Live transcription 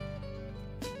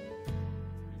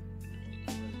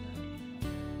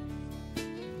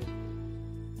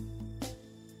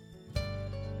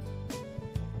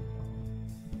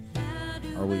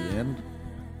Are we in?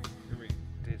 You're being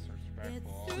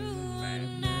disrespectful.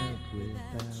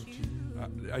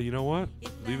 You know what?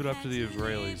 Leave it up to the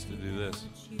Israelis to do this.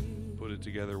 Put it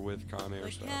together with Con Air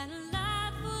stuff.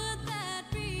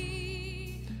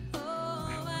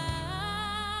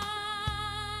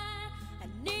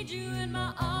 You in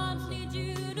my arms, need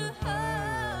you to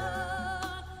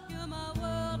hold. You're my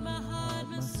world, my heart,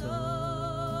 my soul.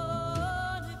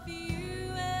 If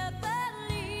you ever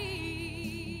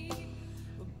leave,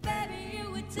 well, baby,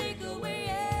 you would take away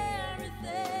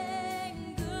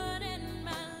everything good in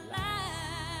my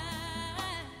life.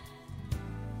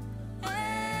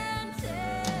 And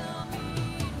tell me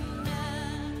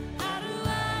now, how do I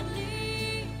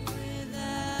live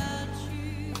without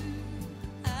you?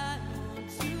 I want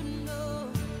to know,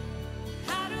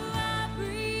 how do I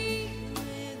breathe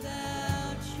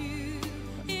without you?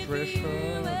 If you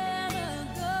ever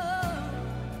go,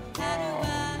 how do I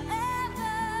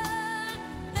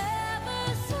ever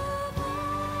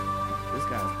survive? This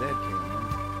guy's dead, Cameron.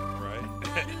 Right?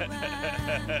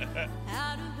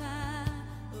 How do I,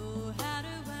 oh, how do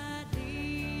I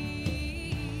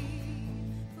live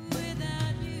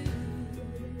without you?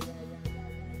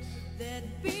 There'd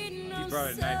be no He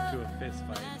brought a knife to a fist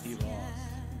fight. He lost.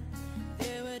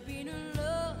 There would be no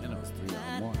love. And it was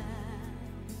 3-on-1.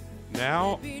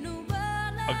 Now, Be no world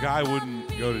a guy wouldn't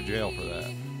go to jail for that.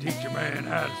 Teach a man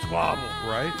how to squabble.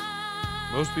 Right?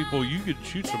 Most people, you could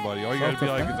shoot somebody. All you got to be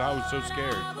like, is I was so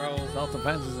scared. Well,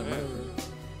 Self-defense is a murder.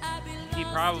 he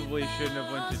probably shouldn't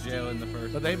have went to jail in the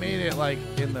first. But they made it like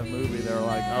in the movie. They were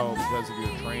like, oh, because of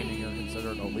your training, you're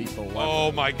considered a lethal weapon.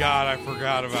 Oh my God, I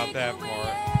forgot about that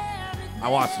part. I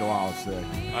watched it while I was sick.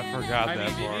 I forgot I mean,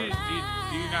 that part.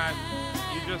 do you not?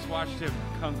 You just watched him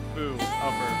kung fu up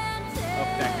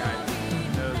that guy's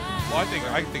nose. Well, I think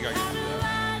I can do that. I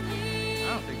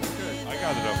don't think you could. I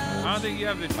got enough I force. don't think you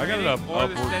have the I got training enough or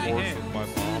upward the force steady with hand. my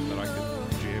palm that I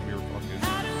could jam your fucking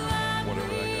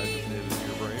whatever that guy just did into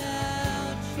your brain. I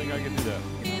think I can do that.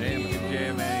 Jam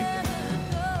anything.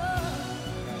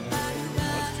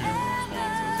 Let's do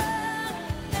responses.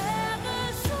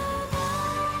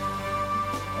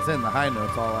 I was in the high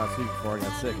notes all last week before I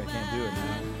got sick. I can't do it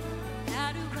now.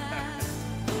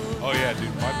 Oh yeah,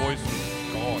 dude, my voice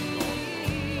is gone.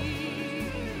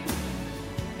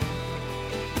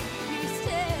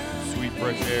 Sweet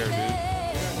fresh air, dude.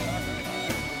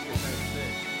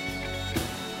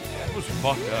 That was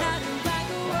fucked up.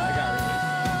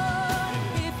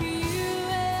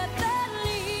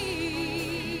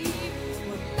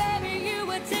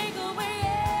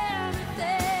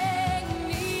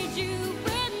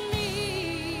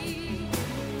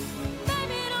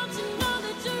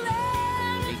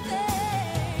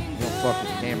 Fuck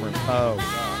with Cameron Poe.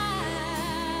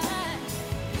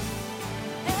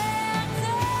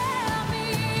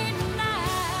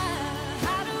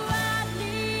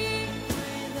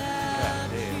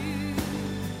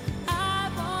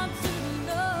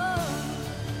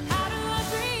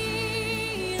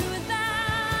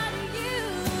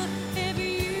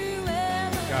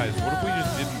 Guys, what if we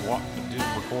just didn't record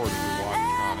and we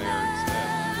watched Con Air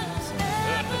instead?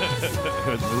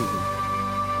 Good movie.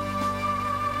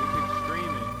 We could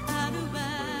stream it.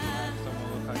 Have someone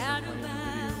look like they're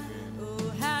playing a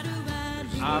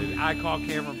video game. I call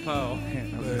Cameron Poe. I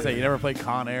was gonna say, you never played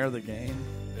Con Air, the game?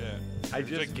 Yeah. I It's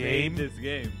just a game? made this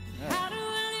game.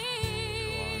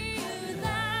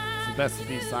 It's the best to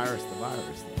be Cyrus the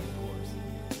Virus, though, of course.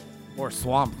 Or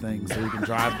Swamp Thing, so you can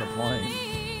drive the plane.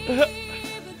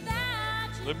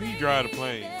 Let me drive the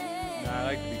plane. No, I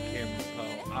like to be Cameron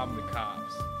Poe. I'm the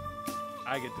cops.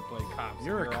 I get to play cops.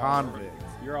 You're a all the- convict.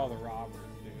 You're all the robbers,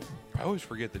 dude. I always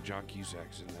forget that John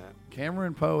Cusack's in that.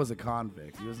 Cameron Poe is a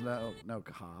convict. He was no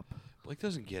cop. Blake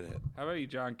doesn't get it. How about you,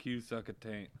 John Q, suck a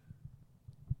taint?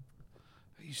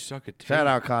 You suck at Shout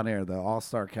out Con Air, though.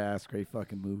 All-star cast, great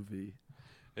fucking movie.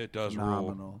 It does rule.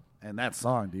 Phenomenal. And that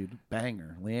song, dude,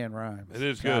 banger. Leanne Rhymes. It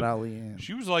is Shout good. out Leanne.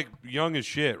 She was like young as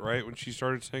shit, right, when she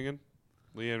started singing?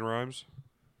 Leanne Rhymes.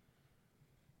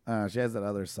 She has that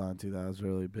other song, too, that was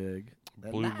really big. The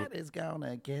Blue- night is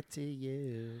gonna get to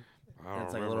you. I don't That's like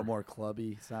a remember. little more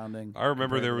clubby sounding. I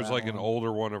remember compared there to was that like an one.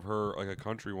 older one of her, like a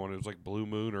country one. It was like Blue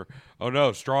Moon or, oh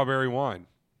no, Strawberry Wine.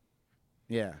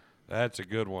 Yeah, That's a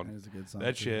good that one. is a good song.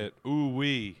 That too. shit, ooh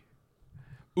wee.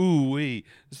 Ooh wee.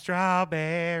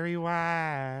 Strawberry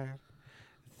Wine.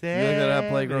 You look that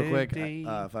up, like, real quick.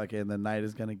 17. Fucking The Night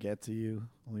is Gonna Get to You,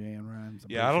 Leanne Rhymes.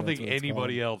 Yeah, I don't think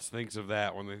anybody else thinks of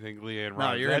that when they think Leanne Rhymes.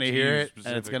 No, you're That's gonna hear you it,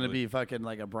 and it's gonna specifically. be fucking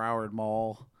like a Broward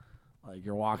Mall. Like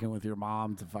you're walking with your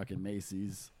mom to fucking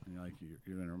Macy's, and you're like,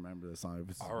 you're gonna remember the song. If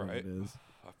it's All what right. it is.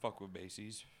 I fuck with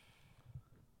Macy's.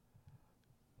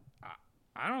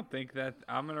 I don't think that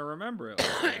I'm gonna remember it.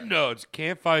 Like that. No, it's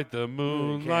can't fight the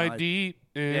moonlight like- deep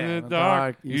in Yeah, the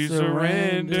dark. You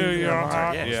surrender your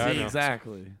heart. Yeah, I see, know.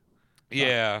 exactly.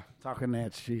 Yeah, Talking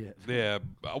that shit. yeah.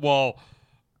 Well,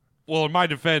 in my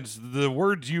defense, the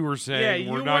words you were saying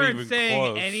Yeah, were you not weren't even saying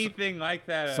close. anything like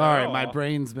that at Sorry, all. my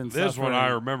brain's been This suffering. one I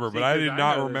remember, See, but I 'cause did I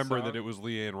not know this remember song. that it was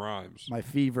Leanne Rhymes. My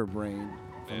fever brain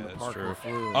from Yeah, the that's Parker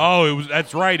true. flu. Oh, it was.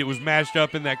 That's right. It was mashed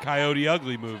up in that Coyote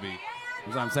Ugly movie.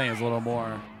 That's what I'm saying. It's a little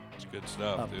more It's good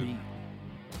stuff, upbeat.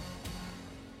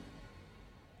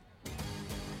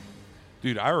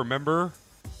 Dude, I remember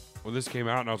when this came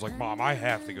out, and I was like, "Mom, I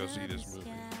have to go see this movie."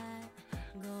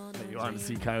 You wanted to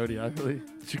see Coyote Ugly?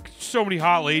 So many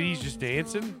hot ladies just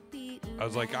dancing. I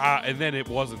was like, and then it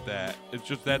wasn't that. It's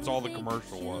just that's all the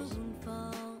commercial was.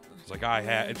 It's like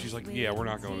and she's like, "Yeah, we're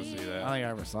not going to see I don't that." think I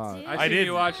ever saw it. I seen did.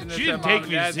 you watching this She didn't at Mom take and me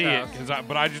to Dad's see house. it,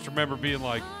 but I just remember being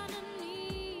like,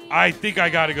 "I think I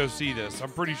got to go see this.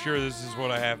 I'm pretty sure this is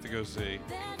what I have to go see."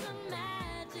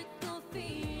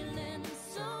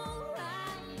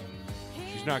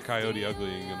 She's not Coyote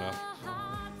Uglying enough.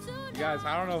 You guys,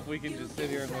 I don't know if we can just sit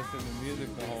here and listen to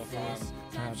music the whole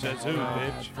time. Says who,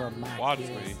 bitch? Watch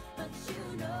me.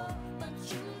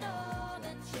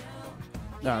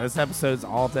 No, this episode's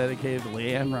all dedicated to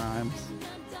Leanne Rhymes.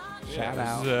 Shout This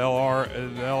out. is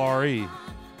an LRE.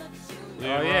 Oh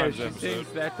yeah, Rhymes she episode. sings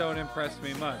 "That Don't Impress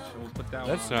Me Much." We'll put that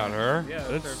That's one on. not her. Yeah,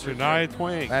 that's her for Shania sure.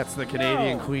 Twain. That's the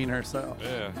Canadian No. queen herself.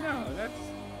 Yeah. No, that's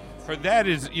For that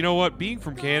is, you know what? Being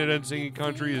from Canada and singing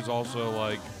country is also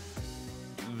like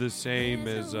the same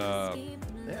as Yeah,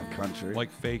 country. like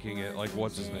faking it. Like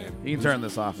what's his name? You can turn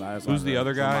this off now. I just Who's wanted the to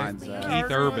other guy? remind Zach.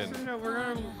 Keith Urban. Listen to- we're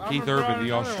gonna- I'm Keith gonna put on Urban,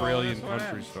 the another one Australian when this one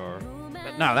country ends.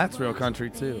 star. No, that's real country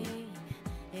too.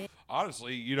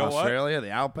 Honestly, you know Australia,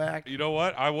 the Outback. what? You know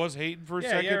what? I was hating for a Yeah,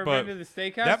 second, you ever but been to the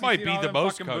steakhouse? that You might seen be all the them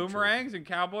most fucking country. boomerangs and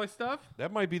cowboy stuff.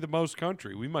 that might be the most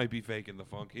country. We might be faking the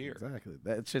funk here. Exactly.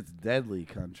 That shit's deadly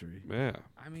country. Yeah.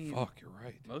 I mean, Fuck, you're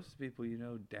right. most people you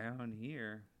know down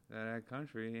here that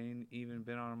country ain't even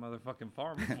been on a motherfucking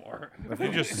farm before. They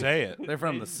just say it. They're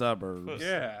from the suburbs.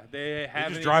 yeah, they They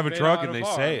haven't. just drive a even truck been and on they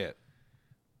a say farm.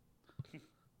 it.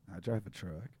 I drive a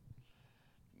truck.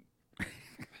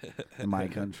 In my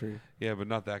country. Yeah, but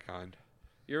not that kind.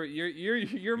 You're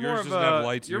Yours more of doesn't have a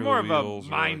lights you're in more the of wheels a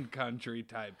or- mine country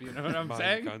type. You know what I'm Mine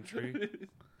saying? country.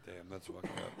 Damn, that's fucked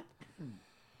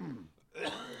up.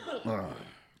 Ugh.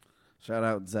 Shout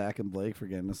out Zach and Blake for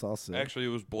getting us all sick. Actually, it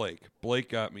was Blake. Blake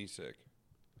got me sick.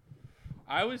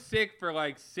 I was sick for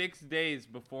like 6 days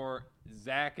before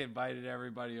Zach invited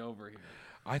everybody over here.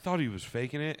 I thought he was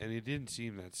faking it, and he didn't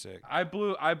seem that sick. I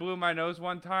blew my nose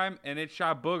one time and it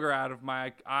shot booger out of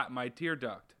my tear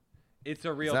duct. It's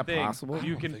a real that thing. possible? I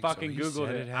You don't can think so. fucking He Google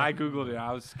said it. it I happened. googled it.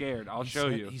 I was scared. I'll show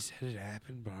you. He said it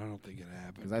happened, but I don't think it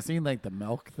happened. Because I seen like the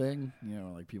milk thing. You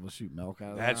know, like people shoot milk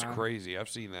out of That's their eye. crazy. I've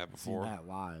seen that I've seen before. that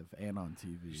live and on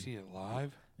TV. You seen it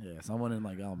live? Yeah, someone in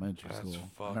like elementary That's school.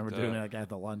 I fucked remember doing it up. like at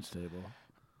the lunch table.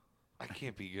 I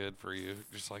can't be good for you.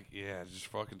 Just like, just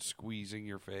fucking squeezing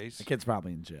your face. The kid's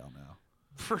probably in jail now.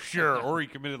 For sure. Or he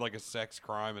committed like a sex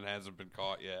crime and hasn't been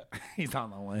caught yet. He's on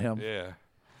the lam. Yeah.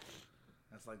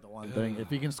 That's like the one thing. If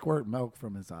he can squirt milk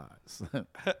from his eyes,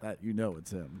 that you know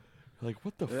it's him. Like,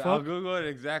 what the I'll fuck? Google it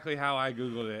exactly how I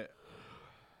Googled it.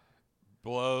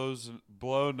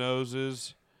 Blow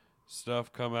noses,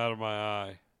 stuff come out of my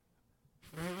eye.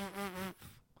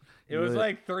 It was Really?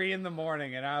 like 3 in the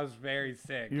morning and I was very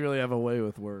sick. You really have a way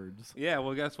with words. Yeah,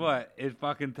 well, guess what? It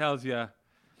fucking tells you.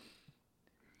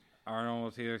 Our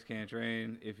normal tears can't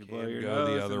drain. If you blow Can your go nose,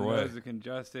 the and other the way. nose is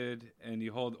congested, and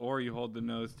you hold the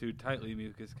nose too tightly,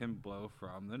 mucus can blow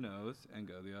from the nose and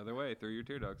go the other way through your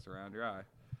tear ducts around your eye.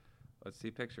 Let's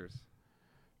see pictures.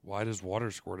 Why does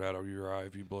water squirt out of your eye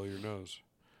if you blow your nose?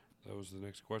 That was the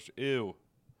next question. Ew.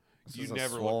 This You is a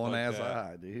never looked swollen like ass that.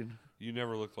 eye, dude. You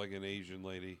never looked like an Asian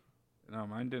lady. No,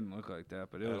 mine didn't look like that,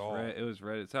 but it At was all. red. It was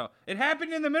red as hell. It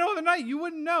happened in the middle of the night. You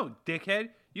wouldn't know, dickhead.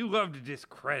 You love to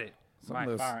discredit Some my of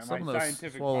those, my some of those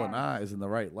scientific swollen findings. eyes in the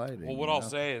right lighting. Well, what you I'll know?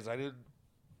 say is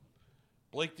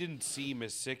Blake didn't seem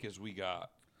as sick as we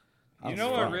got. You was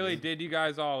know what fine. really did you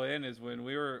guys all in is when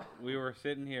we were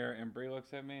sitting here and Bree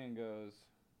looks at me and goes,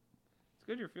 "It's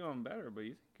good you're feeling better, but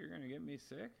you think you're gonna get me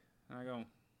sick?" And I go,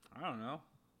 "I don't know,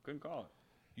 couldn't call it."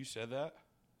 You said that?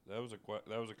 That was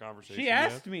a conversation. She you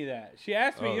asked had? me that. She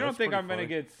asked me, Oh, "You don't that's think pretty I'm gonna funny.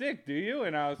 get sick, do you?"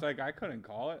 And I was like, "I couldn't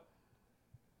call it."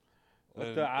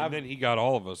 And then he got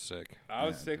all of us sick. I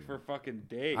was sick for fucking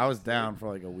days. I was dude. down for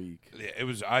like a week. Yeah, it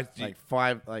was Like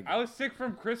 5, like I was sick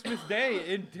from Christmas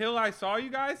Day until I saw you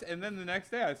guys, and then the next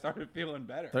day I started feeling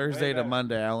better. Thursday Way to better.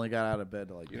 Monday. I only got out of bed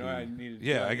to like You know what I pee. needed to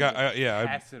Yeah, do? I got- needed to I-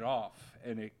 pass it off.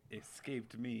 and it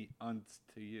escaped me unto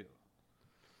you.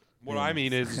 What I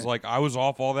mean is like I was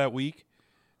off all that week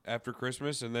after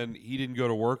Christmas, and then he didn't go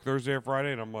to work Thursday or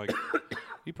Friday, and I'm like,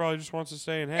 he probably just wants to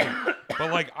stay and hang. But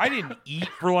like I didn't eat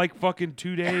for like fucking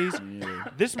 2 days.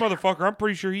 This motherfucker, I'm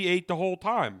pretty sure he ate the whole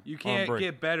time. You on can't break.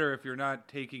 get better if you're not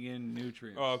taking in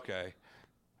nutrients. Oh, okay.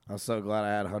 I was so glad I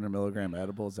had 100 milligram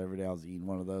edibles every day. I was eating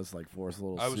one of those, like force a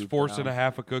little. I was soup forcing down, a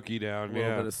half a cookie down. a little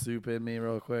Yeah. bit of soup in me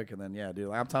real quick, and then dude,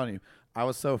 like, I'm telling you, I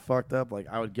was so fucked up. Like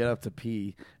I would get up to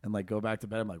pee and like go back to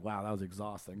bed. I'm like, wow, that was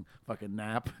exhausting. Fucking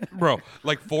nap. Bro,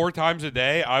 like 4 times a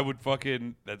day, I would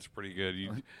fucking. That's pretty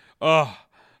good.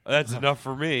 That's enough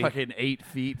for me. Fucking 8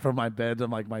 feet from my bed to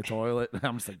like my toilet.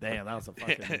 I'm just like, damn, that was a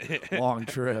fucking long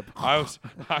trip. I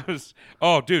was.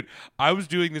 Oh, dude, I was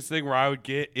doing this thing where I would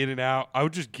get in and out. I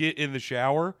would just get in the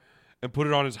shower and put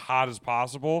it on as hot as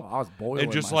possible. I was boiling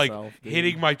and just myself, like dude.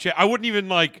 hitting my chest. I wouldn't even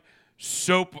like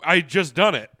soap. I had just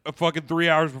done it a fucking 3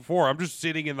 hours before. I'm just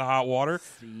sitting in the hot water.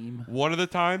 Steam. One of the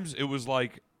times it was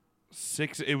like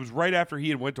 6. It was right after he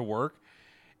had went to work,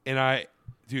 and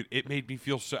dude, it made me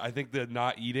feel so. I think the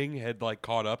not eating had like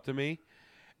caught up to me,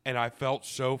 and I felt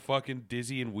so fucking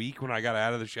dizzy and weak when I got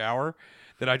out of the shower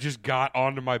that I just got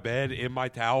onto my bed in my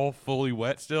towel, fully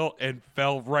wet still, and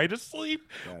fell right asleep.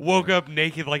 Woke up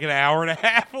naked like an hour and a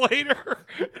half later.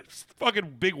 Just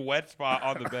fucking big wet spot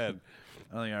on the bed.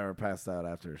 I don't think I ever passed out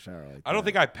after a shower like that. I don't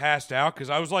think I passed out because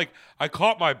I was like, I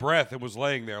caught my breath and was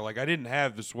laying there. Like I didn't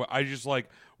have the sweat. I just like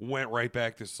went right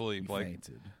back to sleep. You like,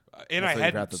 fainted. and That's I what you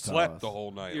forgot hadn't to tell slept us. the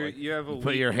whole night. You're, Like, you have a put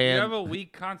weak, your hand- You have a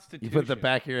weak constitution. You put the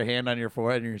back of your hand on your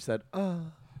forehead and you said, "Oh,"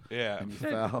 yeah. and you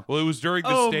fell. Well, it was during the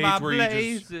Oh stage my where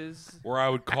blazes! where I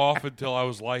would cough until I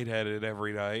was lightheaded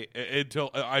every night,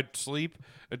 until I'd sleep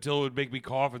until it would make me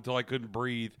cough until I couldn't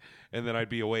breathe, and then I'd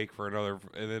be awake for another,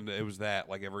 and then it was that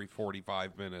like every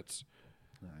 45 minutes.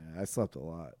 I slept a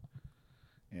lot.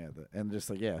 Yeah, and just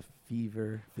like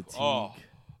fever, fatigue. Oh,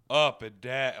 up and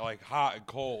down, like hot and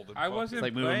cold. And I fucking- wasn't It's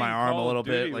like moving playing my arm a Call of little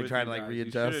bit, Duty like with trying you to, like, guys. You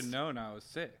should readjust. have known I was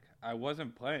sick. I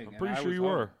wasn't playing. I'm and pretty I sure was you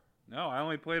home. were. No, I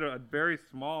only played a very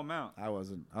small amount. I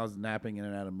wasn't. I was napping in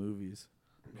and out of movies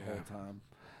the whole time.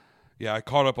 Yeah, I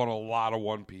caught up on a lot of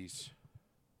One Piece.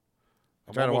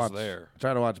 I'm Try to almost watch. there.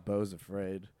 Try to watch Bo's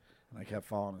Afraid, and I kept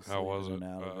falling asleep. How was in it? and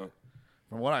out of it.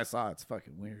 From what I saw, it's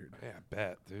fucking weird. Yeah, I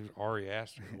bet, dude. Ari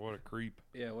Aster, what a creep.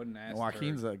 Yeah, what an ass. And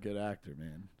Joaquin's a good actor,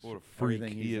 man. What a freak.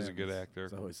 Everything He he's is a in good actor.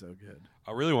 It's always so good.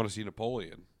 I really want to see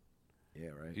Napoleon. Yeah,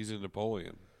 right. He's in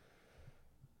Napoleon.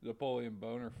 Napoleon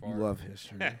Boner You fart. love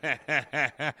history.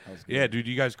 Yeah, good. dude,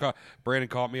 you guys caught Brandon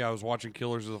caught me. I was watching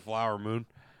Killers of the Flower Moon.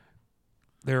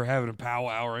 They were having a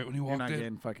powwow right when he You're walked not in.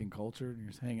 getting fucking cultured. You're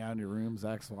just hanging out in your room.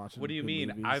 Zach's watching. What do you good mean?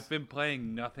 movies. I've been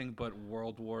playing nothing but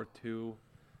World War II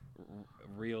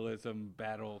realism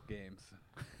battle games.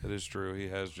 That is true. He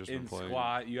has just been In playing.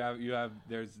 squad,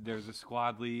 there's a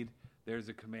squad lead. There's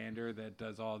a commander that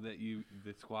does all that.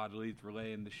 The squad leads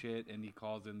relaying the shit, and he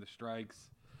calls in the strikes.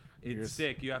 You're It's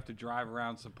sick. You have to drive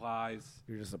around supplies.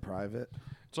 You're just a private,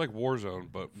 It's like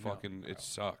Warzone, but fucking it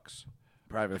sucks.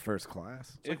 private first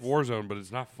class. It's like Warzone, but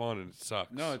it's not fun and it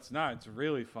sucks. No, it's not. It's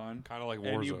really fun. kind of like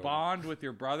And you Warzone. bond with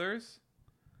your brothers,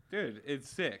 dude. It's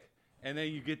sick. And then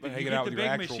you get the, But you hanging get out the with your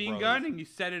big actual machine brothers. gun and you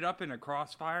set it up in a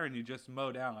crossfire and you just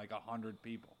mow down like 100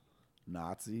 people.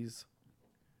 Nazis.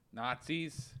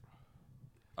 Nazis,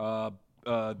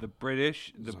 the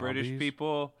British Zombies?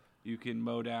 people. You can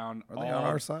mow down. Are they on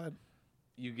our side?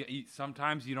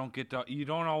 Sometimes you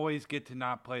don't always get to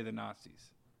not play the Nazis.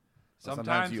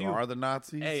 Sometimes you are the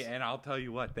Nazis. Hey, and I'll tell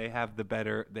you what, they have the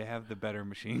better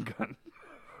machine gun.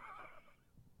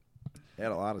 They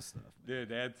had a lot of stuff.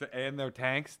 Dude, and their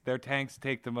tanks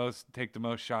take the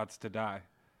most shots to die,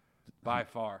 by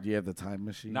far. Do you have the time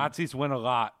machine? Nazis win a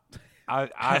lot.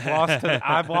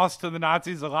 I've lost to the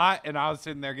Nazis a lot, and I was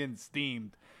sitting there getting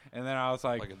steamed, and then I was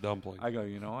like like a dumpling. I go,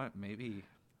 you know what? Maybe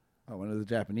Oh, when did the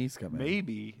Japanese come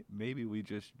in? maybe we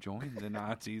just joined the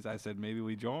Nazis. I said maybe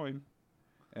we join.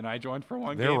 And I joined for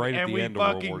one They're game, right at and the we end of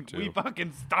World fucking War II. we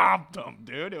fucking stomped them,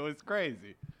 dude. It was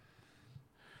crazy.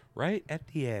 Right at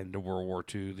the end of World War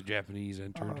II, the Japanese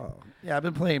entered. Oh, yeah. I've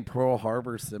been playing Pearl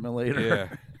Harbor Simulator. Yeah,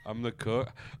 I'm the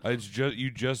cook. It's just you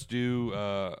just do.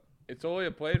 It's only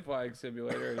a plane flying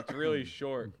simulator. It's really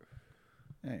short.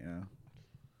 Yeah, yeah.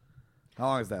 How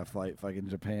long is that flight? Fucking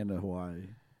Japan to Hawaii.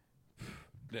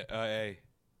 Hey,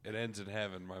 it ends in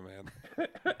heaven, my man.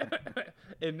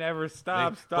 It never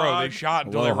stops, Bro, they dog. shot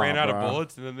until they Aloha, ran out of bro.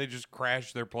 bullets, and then they just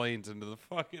crashed their planes into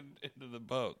the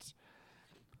boats.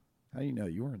 How do you know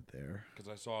you weren't there?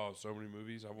 Because I saw so many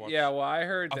movies. I watched. Yeah, well, I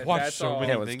heard I've that watched that's so all.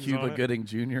 many Yeah, was things Cuba on it. Gooding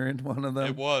Jr. in one of them?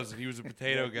 It was. He was a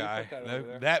potato Yeah, you guy. put that over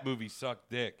there. That movie sucked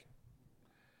dick.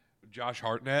 Josh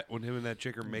Hartnett when him and that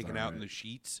chick are making out in alright. the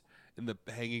sheets in the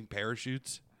hanging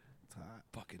parachutes. It's hot.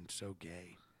 Fucking so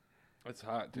gay. It's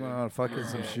hot, dude. Well, fucking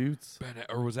some shoots.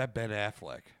 Or was that Ben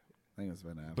Affleck? I think it's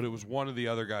Ben Affleck. But it was one of the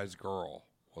other guy's girl,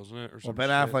 wasn't it? Or Well, some Ben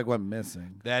shit? Affleck went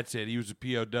missing. That's it. He was a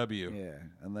POW. Yeah,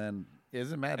 and then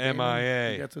isn't Matt Damon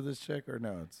MIA. who gets with this chick or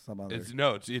no? It's some other.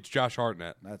 It's Josh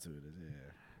Hartnett. That's who it is.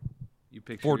 Yeah. You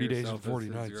picture 40 days yourself and 40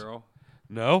 as his nights. girl.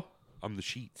 No, I'm the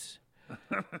sheets.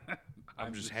 I'm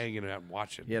I'm just just- hanging out and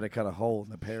watching. He had to cut a hole in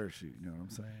the parachute. You know what I'm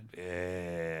saying?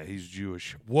 Yeah, he's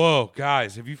Jewish. Whoa,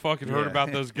 guys, have you fucking heard Yeah.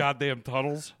 about those goddamn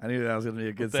tunnels? I knew that was gonna be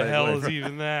a good. What the hell segue is for-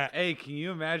 even that? Hey, can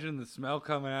you imagine the smell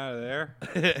coming out of there?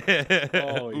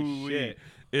 Holy Ooh-wee.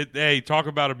 shit. Hey, talk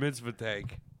about a mitzvah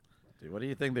tank. Dude, what do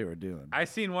you think they were doing? I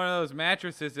seen one of those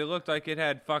mattresses. It looked like it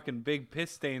had fucking big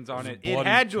piss stains on There's it. a It bloody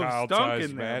had to have stunk child-sized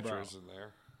in there, bro. mattress in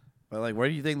there. But like, where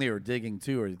do you think they were digging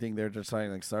to, or do you think they're just trying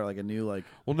to like start like a new like?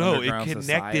 Well, no, it underground connected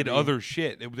society? other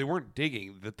shit. They weren't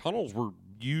digging. The tunnels were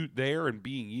there and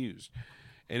being used,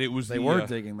 and it was They the, were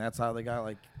digging. That's how they got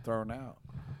like thrown out.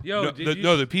 Yo, no, did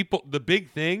you the people. The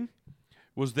big thing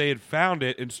was they had found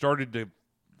it and started to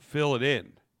fill it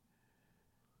in,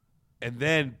 and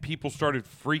then people started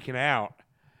freaking out,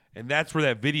 and that's where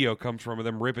that video comes from of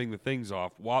them ripping the things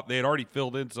off. While they had already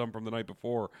filled in some from the night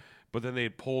before, but then they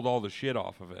had pulled all the shit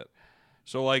off of it.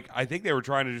 So like, I think they were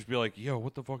trying to just be like, "Yo,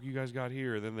 what the fuck you guys got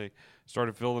here?" And then they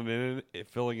started filling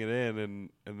it in,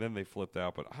 and then they flipped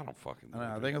out. But I don't fucking I know. don't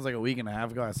know. I think it was like a week and a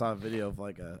half ago. I saw a video of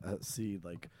like a seed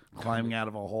like climbing out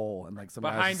of a hole, and like some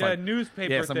guys behind just, a like,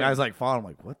 newspaper yeah, some thing. guys like following. I'm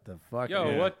like, what the fuck? Yo,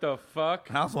 Yeah. what the fuck?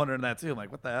 I was wondering that too. I'm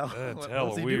like, what the hell? That's What's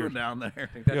hella he weird. doing down there? I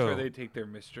think that's Yo. where they take their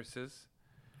mistresses.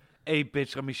 Hey,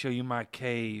 bitch, let me show you my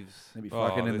caves. Maybe Oh,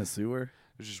 fucking in they- the sewer.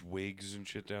 There's just wigs and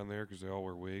shit down there because they all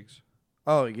wear wigs.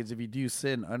 Oh, because if you do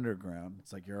sin underground,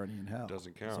 it's like you're already in hell.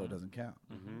 Doesn't count. So it doesn't count.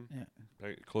 Mm-hmm.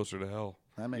 Yeah, Closer to hell.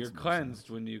 that makes You're more cleansed sense.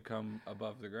 when you come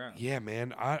above the ground. Yeah,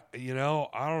 man. I don't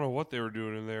know what they were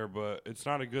doing in there, but it's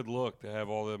not a good look to have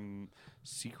all them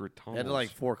secret They tunnels. had to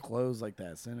like foreclose like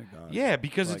that synagogue. yeah,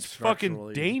 because like, it's fucking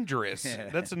structurally. dangerous. Yeah.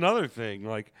 That's another thing.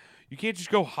 Like, you can't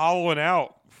just go hollowing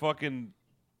out fucking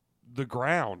the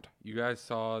ground. You guys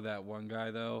saw that one guy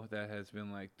though that has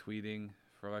been like tweeting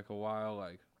for like a while,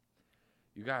 like,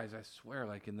 you guys, I swear,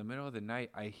 like in the middle of the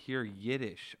night, I hear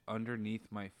Yiddish underneath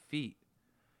my feet.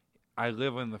 I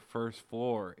live on the first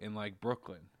floor in like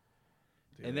Brooklyn.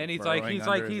 Dude, And then he's burrowing like,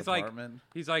 under his he's like, apartment.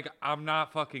 he's like, I'm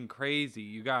not fucking crazy,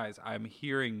 you guys. I'm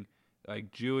hearing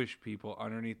like Jewish people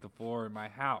underneath the floor in my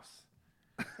house.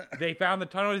 They found the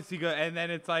tunnel. He goes, and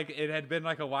then it's like it had been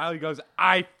like a while. He goes,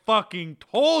 I fucking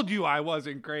told you I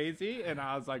wasn't crazy, and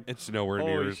I was like, It's nowhere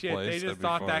near holy his shit! place. They That'd just be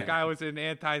thought funny. that guy was an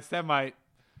anti-Semite,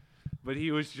 but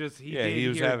he was just he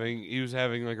was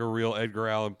having like a real Edgar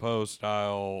Allan Poe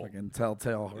style. Fucking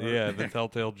telltale. heart. Yeah, the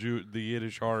telltale the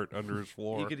Yiddish heart under his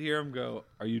floor. You could hear him go,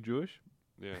 "Are you Jewish?"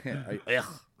 Yeah. Yeah,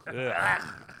 Yeah.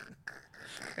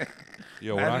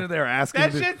 Yo, when imagine I- if they were asking.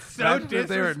 That to- shit's so imagine if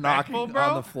they were knocking disrespectful, bro.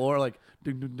 on the floor like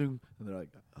ding ding ding, and they're like,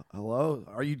 "Hello,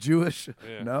 are you Jewish?"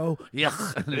 Yeah. No. Yeah.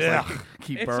 And it's Yeah. like,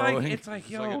 keep It's burrowing. like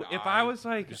yo, like an if eye. I was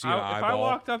like, You see an if I eyeball?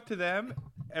 walked up to them,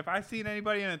 if I seen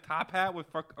anybody in a top hat with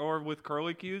or with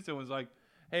curly cues and was like,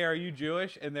 "Hey, are you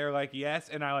Jewish?" and they're like, "Yes,"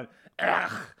 and I went,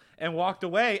 "Ugh," and walked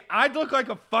away, I'd look like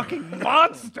a fucking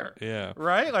monster. Yeah.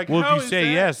 Right? Like, Well, how if you is say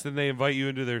that? yes, then they invite you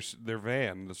into their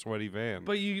van, the sweaty van,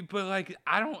 But like,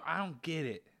 I don't get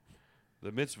it.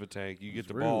 the mitzvah tank. You get It's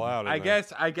the ball rude. out. in I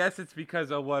there. guess it's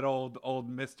because of what old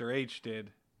Mr. H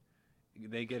did.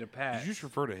 They get a pass. Did you just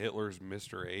refer to Hitler as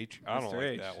Mr. H? I don't Mr. like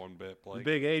H. that one bit, The Blake.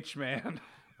 big H man.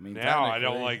 I mean, Now I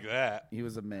don't technically, like that. He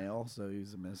was a male, so he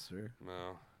was a Mister.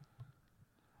 No.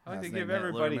 I like to Last give name Hitler,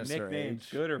 everybody Mr. nicknames,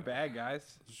 H. good or bad,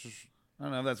 guys. It's just, I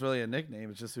don't know if that's really a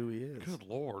nickname. It's just who he is. good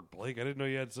Lord, Blake. I didn't know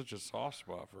you had such a soft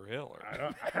spot for Hitler. I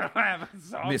don't have a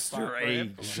soft Mr. spot for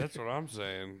him. H. That's what I'm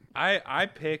saying. I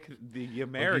pick the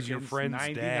Americans friend's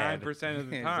 99% dad. of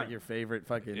the It's time. like your favorite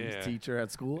fucking Yeah. teacher at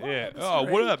school. Yeah. Mr. Oh,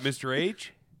 what H. up, Mr.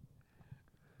 H?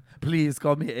 Please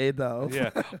call me Adolf.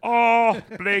 Yeah. Oh,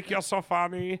 Blake, you're so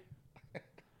funny.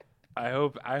 I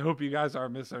hope you guys are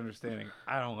misunderstanding.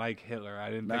 I don't like Hitler. I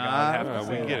didn't think Nah, I'd have No, to we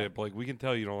say get that. it, Blake. We can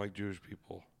tell you don't like Jewish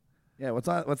people. Yeah, what's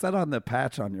that on the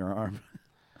patch on your arm?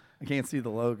 I can't see the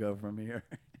logo from here.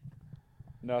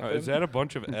 Nothing. Is that a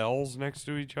bunch of L's next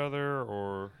to each other,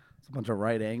 or It's a bunch of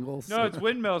right angles. No, it's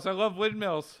windmills. I love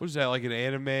windmills. what is that? Like an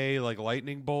anime, like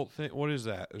lightning bolt thing? What is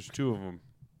that? There's two of them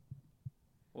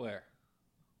Where?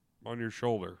 on your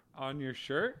shoulder. On your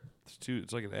shirt? It's two.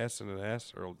 It's like an S and an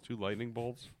S, or two lightning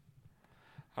bolts.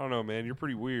 I don't know, man. You're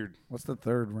pretty weird. What's the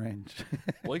third range?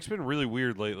 Blake's been really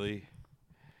weird lately.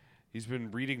 He's been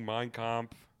reading Mein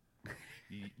Kampf.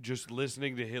 just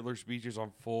listening to Hitler speeches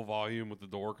on full volume with the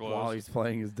door closed. While he's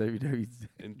playing his WWE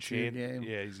and chant chant. game.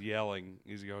 Yeah, he's yelling.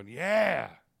 He's going, yeah.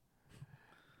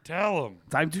 Tell him.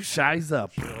 Time to shize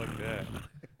up. Shit like that.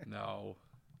 No,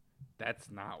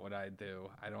 that's not what I do.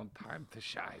 I don't time to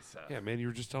shy stuff. Yeah, man, you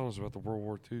were just telling us about the World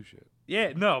War II shit.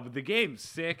 Yeah, no, but the game's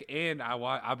sick, and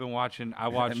I've been watching. I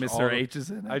watched And all Mr. the- H is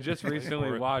in it. I just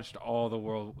recently watched all the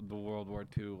World War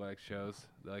II like shows,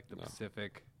 like the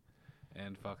Pacific,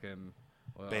 and fucking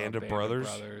Band of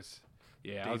Brothers?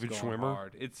 Yeah, I was David going Schwimmer?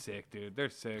 hard. It's sick, dude. They're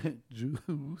sick.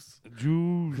 Jews.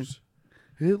 Jews.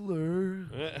 Hitler.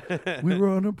 We were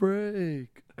on a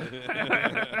break.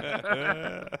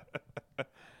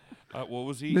 What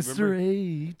was he? Mr.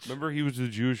 H. Remember he was the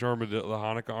Jewish armadillo, the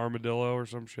Hanukkah armadillo or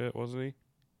some shit, wasn't he?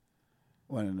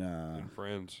 When In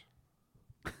Friends.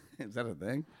 is that a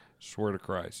thing? Swear to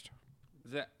Christ.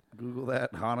 Is that Google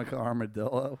that Hanukkah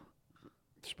armadillo.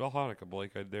 Spell Hanukkah,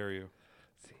 Blake. I dare you.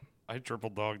 I triple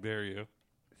dog dare you.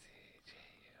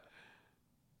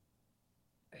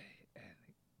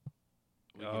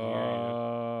 We can hear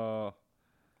Oh,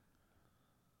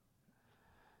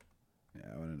 Yeah,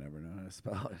 I would have never known how to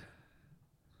spell it.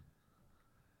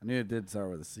 I knew it did start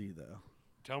with a C though. you.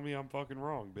 Tell me I'm fucking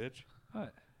wrong, bitch.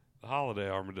 what? The holiday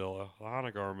armadillo. The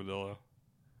Hanukkah armadillo.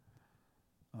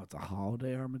 Oh, it's a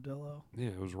holiday armadillo. Yeah,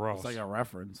 it was Ross. It's like a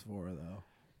reference for it though.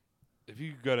 If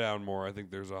you go down more, I think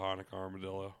there's a Hanukkah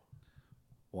armadillo.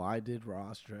 Why did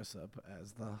Ross dress up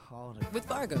as the holiday? With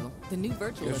Fargo, the new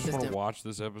virtual You guys just want to assistant. watch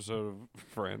this episode of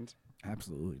Friends?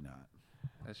 Absolutely not.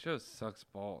 That show sucks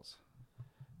balls.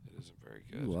 It isn't very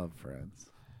You good. love Friends.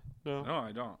 No. No,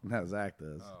 I don't. No, Zach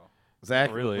does. Oh. Zach,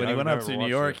 Not really. when he I've went up never to New watched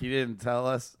York, it. he didn't tell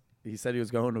us. He said he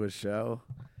was going to a show.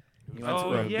 He went,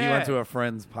 Oh, to, he yeah. went to a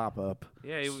friend's pop up.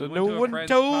 Yeah, So we went no to a one friend's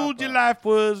told you pop-up. life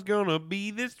was gonna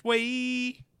be this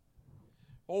way.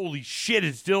 Holy shit,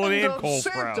 it's Dylan and of Cole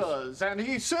Sprouse. Santas, and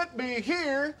he sent me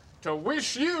here to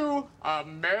wish you a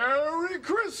Merry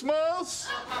Christmas.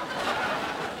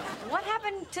 What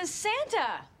happened to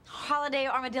Santa? Holiday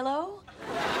armadillo?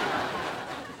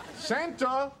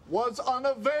 Santa was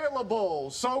unavailable,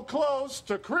 so close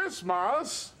to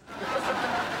Christmas.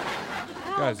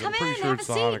 Oh, Guys, I'm come pretty in, sure have it's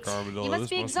a the Hanukkah seat. armadillo. You must This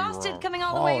be must be exhausted wrong. coming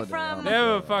all the way Holiday from They have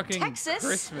a fucking Texas?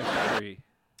 Christmas tree.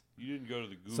 You didn't go to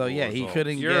the Google So yeah, he results.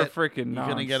 couldn't You're a get. freaking He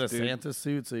couldn't get a nonce, dude. Santa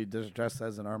suit, so he just dressed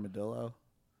as an armadillo.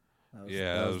 That was,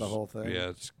 Yeah, that it was the whole thing. Yeah,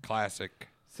 it's classic.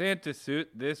 Santa suit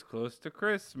this close to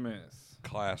Christmas.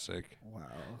 Classic. Wow,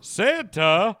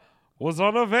 Santa was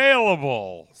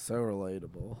unavailable. so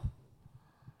relatable.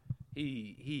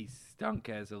 He stunk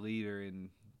as a leader in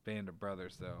Band of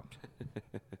Brothers, though.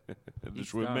 The He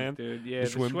swim stunk, man? dude. Yeah, The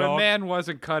the swim swim dog? man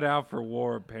wasn't cut out for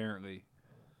war, apparently.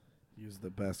 He was the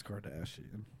best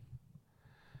Kardashian.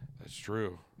 That's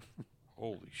true.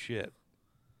 Holy shit.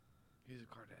 He's a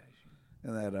Kardashian.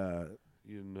 And that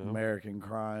You know. American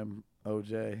Crime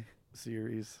OJ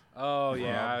series. Oh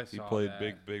yeah, I He saw played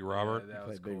that. Big Robert. Yeah, that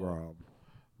was Played Big cool. Rob.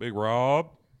 Big Rob.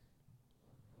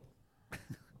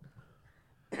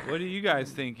 What do you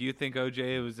guys think? You think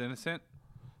OJ was innocent?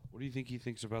 What do you think he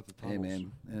thinks about the Hey tunnels?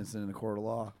 man, innocent in a court of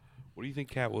law. What do you think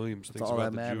Cat Williams thinks all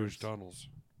about that the Jewish matters. tunnels?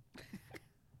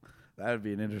 That would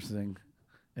be an interesting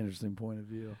point of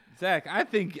view. Zach, I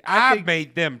think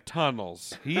made them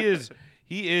tunnels. He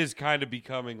is kind of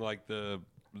becoming like the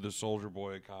Soldier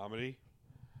Boy of comedy,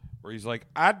 where he's like,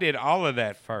 I did all of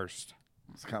that first.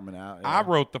 It's coming out. I yeah.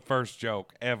 wrote the first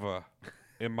joke ever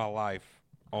in my life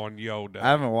on Yoda. I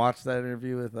haven't watched that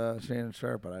interview with Shannon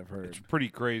Sharp, but I've heard. It's pretty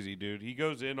crazy, dude. He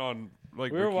goes in on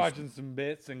like we were Ricky's- watching some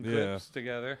bits and Yeah. clips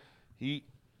together. He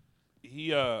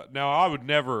now I would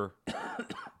never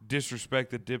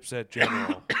disrespect the Dipset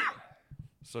general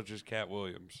such as Cat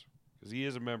Williams, because he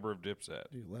is a member of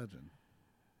Dipset. Dude, legend.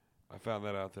 I found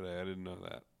that out today. I didn't know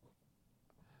that.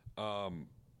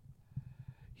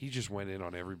 He just went in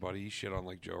on everybody. He shit on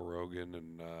like Joe Rogan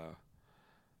and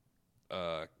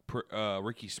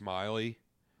Ricky Smiley,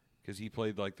 because he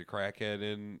played like the crackhead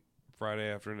in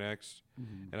Friday After Next.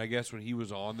 And I guess when he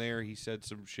was on there, he said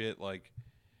some shit like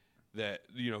that.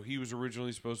 You know, he was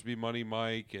originally supposed to be Money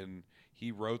Mike, and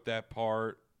he wrote that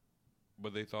part,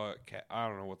 but they thought Cat, I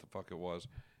don't know what the fuck it was.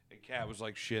 And Cat was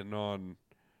like shitting on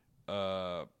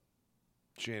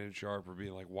Shannon Sharp for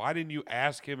being like, why didn't you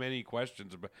ask him any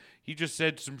questions about? He just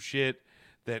said some shit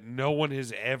that no one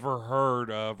has ever heard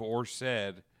of or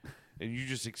said, and you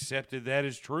just accepted that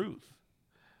as truth.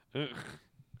 And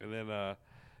then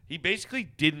he basically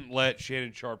didn't let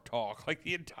Shannon Sharp talk like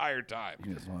the entire time.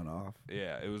 He just went off.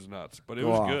 Yeah, it was nuts, but it Go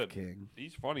was off, good. King.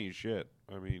 He's funny as shit.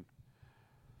 I mean,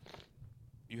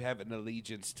 you have an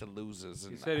allegiance to losers. He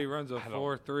And said he runs a I don't-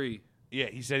 4-3. Yeah,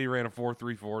 he said he ran a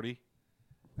 4.340.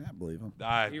 I believe him.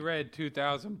 He read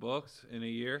 2,000 books in a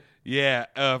year.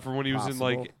 Yeah, from when he was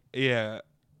Possible. in like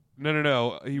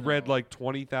No. He read like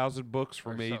 20,000 books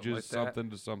from something ages like that. something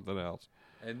to something else.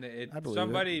 And I believe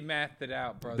somebody mathed it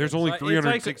out, bro. There's It's only like-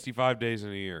 365 days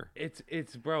in a year. It's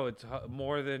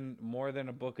more than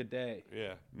a book a day.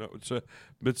 Yeah, no,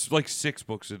 it's like 6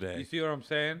 books a You day. see what I'm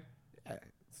saying?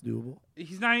 It's doable.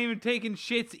 He's not even taking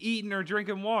shits, eating, or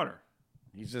drinking water.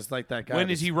 He's just like that guy. When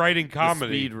is he writing the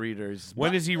comedy? Speed readers.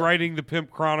 When is he writing the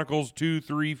Pimp Chronicles 2,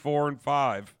 3, 4, and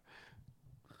 5?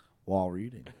 While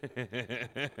reading.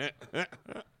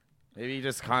 Maybe he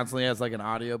just constantly has like an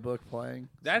audiobook playing.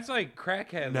 That's like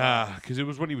crackhead. Nah, lines. because it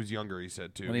was when he was younger. He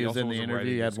said too. When he was also in the wasn't interview,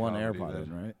 writing he had his one comedy AirPod then.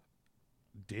 in, right?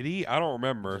 Did he? I don't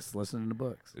remember. Just listening to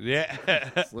books. Yeah.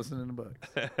 Just listening to books.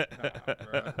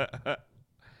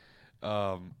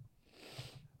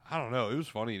 I don't know. It was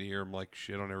funny to hear him like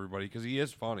shit on everybody because he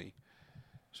is funny.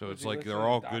 So Was it's he like listening they're to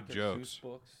all Dr. good Seuss jokes.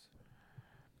 Books?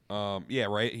 Yeah,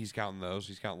 right. He's counting those.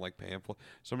 He's counting like pamphlets.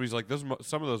 Somebody's like,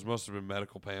 some of those must have been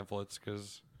medical pamphlets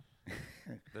because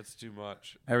that's too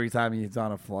much. Every time he's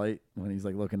on a flight, when he's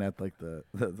like looking at like the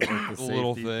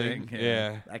little safety thing,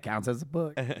 yeah. that counts as a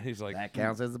book. He's like, That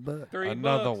counts as a book. Three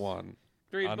another books. one.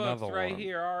 Three Another books right one.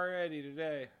 here already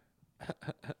today.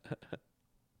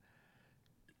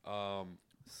 Skylog.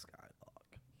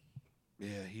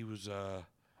 Yeah, he was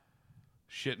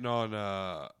shitting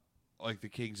on like the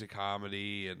Kings of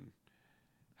Comedy and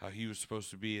how he was supposed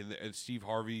to be, and Steve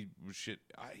Harvey was shit.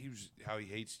 He was how he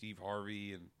hates Steve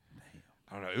Harvey, and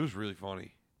I don't know. It was really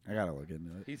funny. I gotta look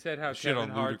into it. He said how Shit Kevin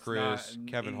on Hart's Ludacris, not,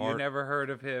 Kevin you Hart. never heard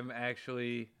of him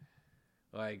actually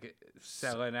like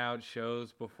selling out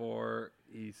shows before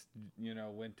he's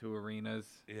went to arenas.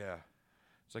 Yeah.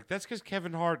 It's like, that's because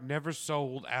Kevin Hart never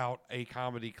sold out a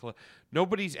comedy club.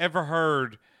 Nobody's ever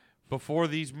heard before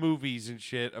these movies and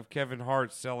shit of Kevin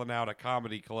Hart selling out a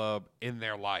comedy club in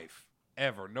their life.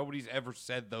 Ever. Nobody's ever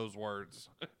said those words.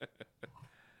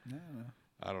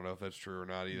 I don't know if that's true or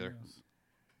not either.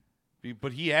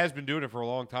 But he has been doing it for a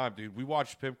long time, dude. We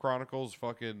watched Pimp Chronicles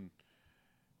fucking,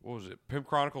 what was it? Pimp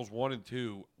Chronicles 1 and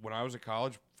 2 when I was at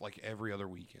college, like every other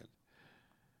weekend.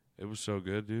 It was so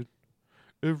good, dude.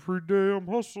 Every day I'm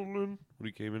hustling. When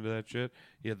he came into that shit,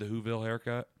 he had the Whoville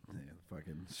haircut Yeah,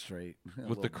 fucking straight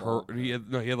with the curl. He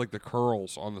had like the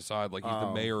curls on the side, like he's the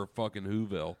Oh. mayor of fucking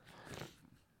Whoville.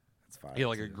 That's fine. He had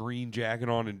like a green jacket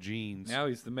on and jeans. Now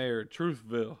he's the mayor of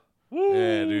Truthville.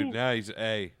 Yeah, dude. Now he's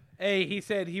Hey, he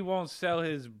said he won't sell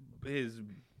his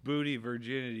booty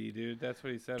virginity, dude. That's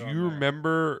what he said. Do on you there.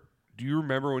 remember? Do you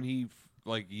remember when he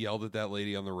like yelled at that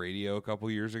lady on the radio a couple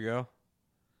years ago?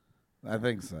 I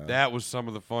think so. That was some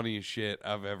of the funniest shit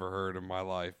I've ever heard in my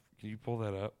life. Can you pull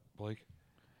that up, Blake?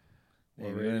 Hey,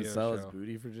 we radio didn't sell his show?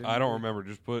 booty for Jimmy. I don't remember.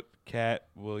 Just put Cat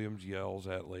Williams yells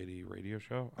at lady radio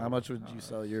show. How much would you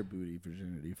sell your booty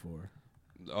virginity for?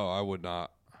 Oh, I would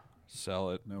not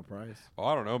sell it. No price. Oh,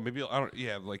 I don't know. Maybe I don't.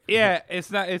 Yeah, like Yeah, it's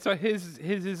not. It's his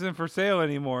isn't for sale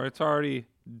anymore. It's already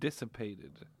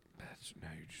dissipated. That's now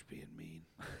you're just being mean.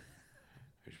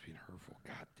 You're just being hurtful.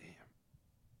 God damn.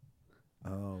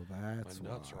 Oh, that's My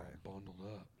nuts why. are all bundled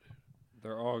up.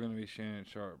 They're all gonna be Shannon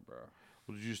Sharp, bro.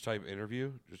 Well, did you just type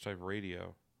interview? Just type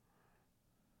radio.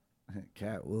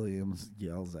 Cat Williams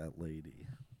yells at lady.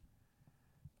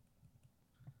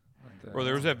 Bro,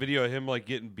 there was that video of him like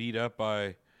getting beat up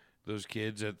by those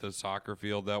kids at the soccer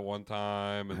field that one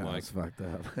time, and like That's fucked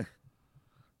up.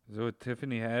 Is it with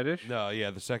Tiffany Haddish? no,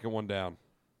 yeah, the second one down.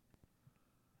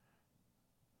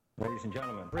 Ladies and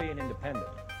gentlemen, free and independent.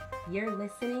 You're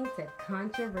listening to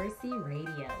Controversy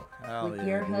Radio Hell with yeah,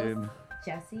 your dude. hosts,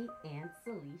 Jesse and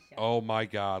Celicia. Oh my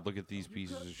God, look at these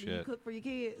pieces of You shit. cook for your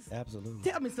kids? Absolutely.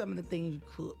 Tell me some of the things you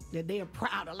cook that they're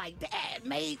proud of. Like, Dad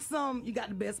made some. You got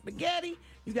the best spaghetti.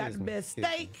 You got the best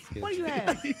steak. What do you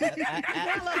have?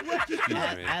 Tell us what you cook.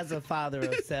 man. As a father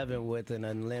of 7 with an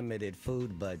unlimited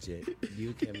food budget,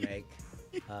 you can make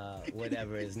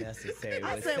whatever is necessary.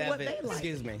 I with said 7, what they like.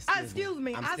 Excuse me. Excuse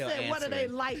me. I'm I still said, what do they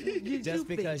answering. like? You Just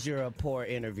think? because you're a poor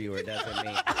interviewer doesn't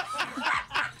mean. I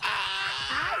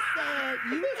said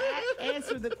you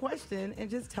answer the question and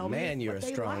just tell me. Man, you're a what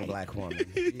they strong like. black woman.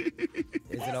 Is it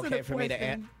Answer okay the for me to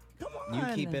question. Come on.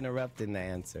 You keep interrupting the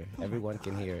answer. Everyone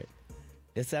can hear it.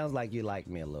 It sounds like you like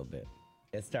me a little bit.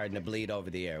 It's starting to bleed over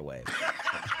the airwaves.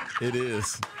 It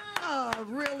is. Oh,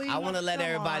 really? I want to let Come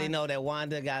everybody on. know that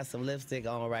Wanda got some lipstick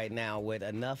on right now with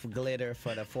enough glitter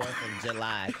for the 4th of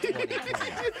July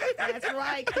 2020. That's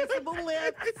right. Kissable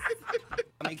lips. How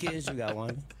many kids you got,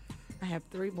 Wanda? I have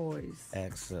 3 boys.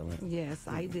 Excellent. Yes,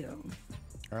 I do.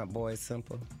 Aren't boys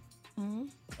simple?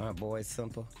 Aren't boys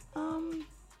simple?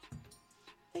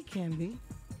 They can be.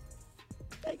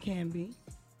 They can be.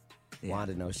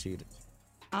 Wanda knows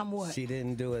I'm what? she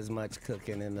didn't do as much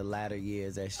cooking in the latter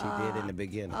years as she did in the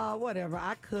beginning. Whatever.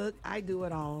 I cook. I do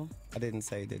it all. I didn't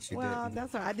say that you Well, didn't.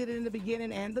 that's all right. I did it in the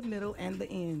beginning and the middle and the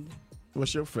end.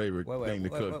 What's your favorite thing to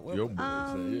cook? Your boys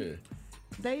say, yeah.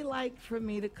 They like for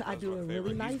me to. I do a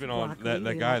really nice He's been on broccoli.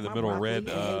 that guy in the my middle, broccoli, red.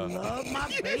 and they love my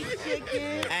baked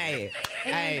chicken. Hey,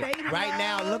 And they right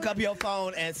now, love- look up your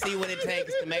phone and see what it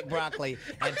takes to make broccoli,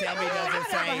 and tell me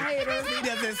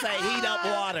does it say heat up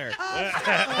water? Is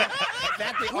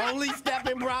that the only step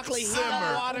in broccoli? Heat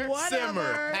up water.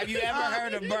 Whatever. Have you ever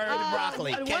heard of burned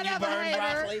broccoli? Can you whatever, burn hater.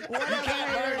 broccoli? Whatever, You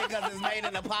can't burn hater. it because it's made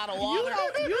in a pot of You water.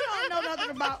 don't know nothing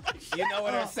about. You know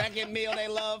what her second meal they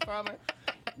love from her?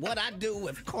 What I do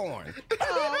with corn.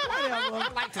 Whatever. I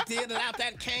like to tear it out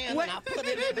that can and I put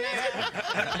it in there.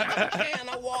 A can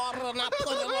of water and I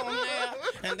put it on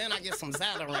there. And then I get some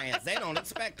Zatarans. They don't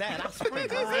expect that. I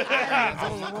sprinkle Zatarans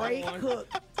on my Great corn. cook.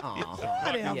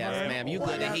 Whatever. Yes, ma'am. You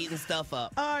good at heating stuff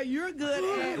up. You're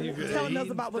good at telling us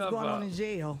about what's going on in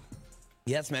jail.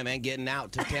 Yes, ma'am, and getting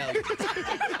out to tell you.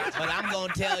 But I'm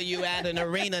going to tell you at an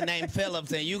arena named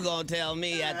Phillips, and you going to tell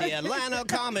me at the Atlanta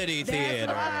Comedy Theater.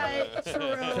 That's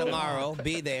right. True. Tomorrow,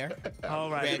 be there.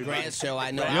 All right. Red Grant Show, I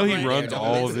know. You know I'll he be runs there.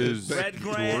 all of his Red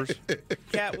Grant, tours.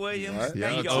 Cat Williams, Right.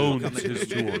 thank He y'all for owns coming. his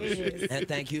tours And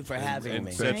thank you for having and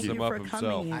me. sets Thank them you up for himself.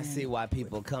 coming in. I see why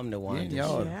people come to one.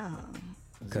 Y'all Yeah.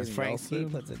 Because Frank Ski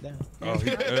puts it down. Oh,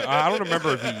 I don't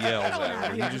remember if he yells at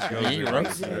her. He just goes He there.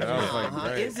 roasted it. I was like,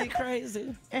 great. Is he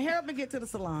crazy? And hurry up and get to the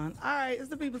salon. All right, it's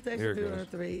the People Here Station it goes.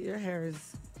 203. Your hair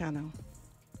is kind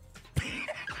of.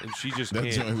 And she just That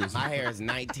can't. joint was My hair is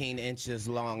 19 inches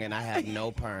long and I have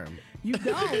no perm. You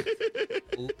don't.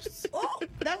 Oops. Oh,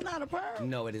 that's not a perm.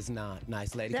 No, it is not.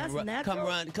 Nice lady. That's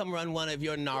natural. Come run one of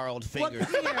your gnarled What? fingers.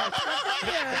 Here.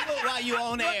 Here. While you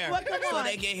on air, Come so on.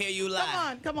 they can hear you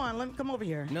live. Come on. Let me come over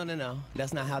here. No.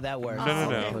 That's not how that works. No, no,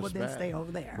 no. Okay, well Push then back. stay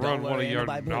over there. Run Don't one of worry, your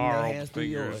nobody putting their gnarled hands through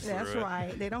fingers. yours. That's through it.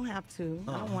 right. They don't have to.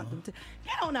 I don't want them to.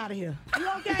 Get on out of here. You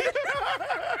okay? You okay?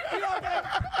 Are you all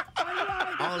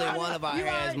right? Only one of our You all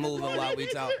hairs right? moving while we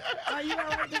talk. Are you all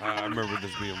right? I remember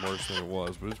this being worse than it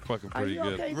was, but it's fucking Are pretty you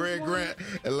good. okay? Red Grant,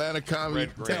 Atlanta Comedy.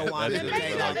 Red Grant. Tell Wanda That's to it.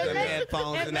 take That's off it. them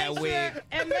headphones and that wig.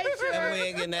 And make sure. That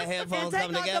wig and that And headphones take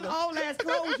come off together. them old ass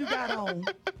clothes you got on.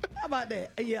 How about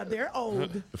that? Yeah, they're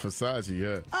old. Versace,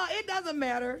 yeah. It doesn't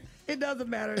matter. It doesn't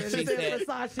matter. It She says said,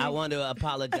 Versace. I want to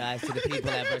apologize to the people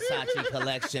at Versace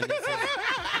Collection.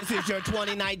 This is your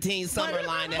 2019 summer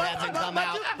line that hasn't come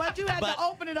out. But you had But- to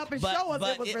open it up and but- show us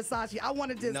but it was it- Versace. I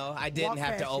wanted to. No, I didn't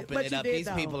have to open it up. These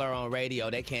people are on radio.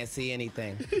 They can't see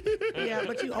anything. Yeah,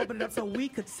 but you opened it up so we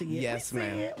could see it. Yes, we see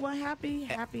ma'am. it. Well, happy.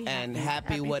 And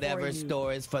happy for whatever you.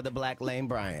 store is for the Black Lane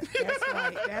Bryant. That's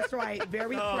right. That's right.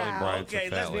 Very proud. Bryant's a Okay,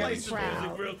 let's fat play lady. some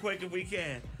music real quick if we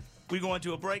can. We going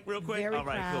to a break real quick? Very All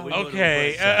right, proud. cool. We go to a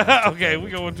Okay, break. okay, we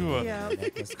go into a. Yeah,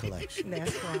 Necklace Collection.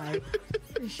 that's right.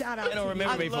 Shout out. They don't to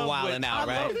remember you. me for love wilding when- out,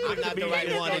 I right? love when I'm not the right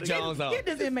comedians one go to to Jones on. Get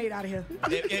this inmate out of here.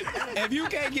 If you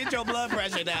can't get your blood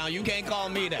pressure down, you can't call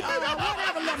me down.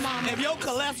 Whatever, little mama. If your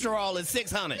cholesterol is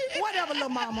 600, Whatever, little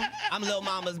mama. I'm Lil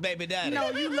Mama's baby daddy. No,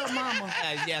 you little mama.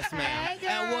 Yes, ma'am. Hey,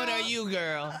 And what girl. are you,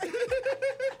 girl?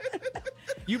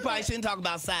 You probably shouldn't talk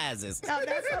about sizes. No,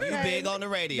 that's okay. You big on the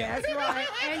radio. That's right.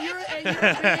 And you're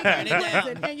Turn big it in down.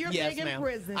 prison. And you're Yes, big in ma'am.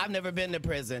 prison. I've never been to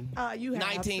prison. You have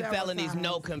 19 several felonies, times.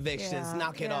 no convictions. Yeah,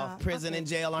 Knock it yeah. off. Prison and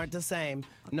jail aren't the same.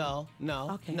 No.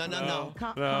 Okay. No. Calm No. down.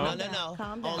 Calm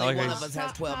down. Only like one how of you- us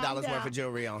has $12 Calm worth down. of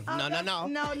jewelry on. Oh, No.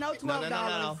 No,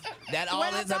 $12. That all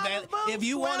is $12, available. boo, If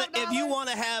you want $12.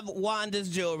 to have Wanda's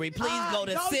jewelry, please go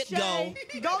to Shay.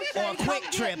 Sitgo Go, Shay. or Come Quick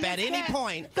get Trip Miss at any Cat.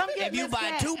 point. Come get If you Miss buy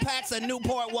Cat. 2 packs of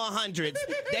Newport 100s,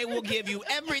 they will give you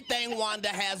everything Wanda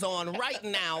has on right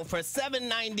now for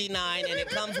 $7.99, and it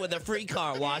comes with a free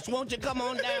car wash. Won't you come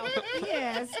on down?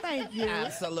 Yes, thank you.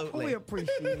 Absolutely. We appreciate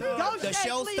it. Go, The Shay,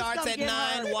 show please starts come at get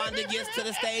 9. her. Wanda gets to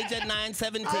the stage at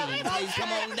 9:17. Go, Please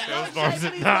come on Shay. down. It starts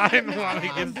at Please 9 come get while Miss he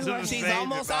Cat. gets to the She's stage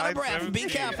almost at out of breath. Be 9:17.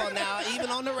 careful now. Even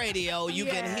on the radio, you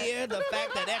can Yeah. hear the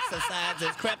fact that exercise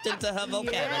has crept into her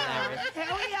vocabulary. Yeah.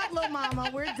 Hurry up, little mama.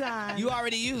 We're done. You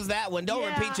already used that one. Don't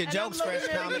Yeah, repeat your and jokes, I'm fresh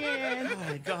looking at comic. it again. All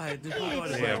right, go ahead. We're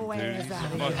going to Get break. Damn, your dude, ass he's out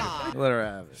of fucking- here. Let her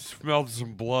have it. Smelled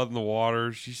some blood in the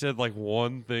water. She said like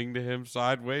one thing to him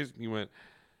sideways, and he went,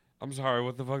 "I'm sorry,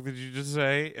 what the fuck did you just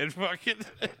say?" And fucking,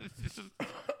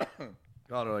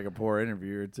 Called her like a poor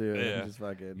interviewer too. Yeah. And just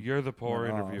fucking. you're the poor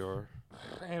went off. interviewer.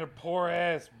 And a poor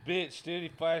ass bitch, dude. He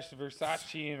flashed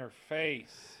Versace in her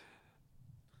face.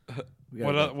 We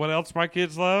gotta go. What else my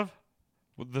kids love?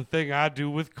 The thing I do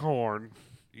with corn.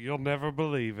 You'll never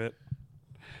believe it.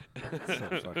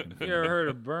 fucking- You ever heard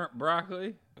of burnt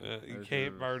broccoli? You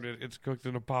can't burn it. It's cooked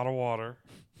in a pot of water.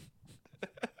 That's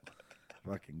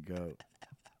Fucking goat.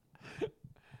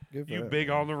 Good for You him, big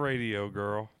man. on the radio,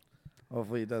 girl.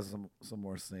 Hopefully he does some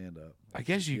more stand up. I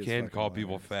guess you can call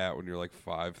people fat when you're like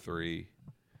 5'3"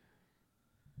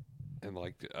 and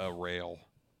like a rail.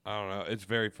 I don't know. It's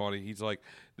very funny. He's like,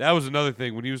 that was another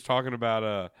thing when he was talking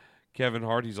about Kevin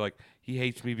Hart. He's like, he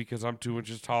hates me because I'm 2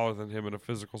 inches taller than him in a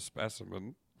physical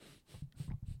specimen.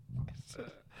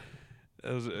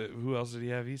 That was, who else did he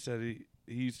have? He said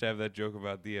he used to have that joke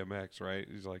about DMX, right?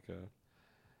 He's like,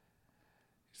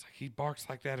 he barks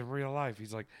like that in real life.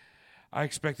 He's like, I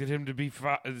expected him to be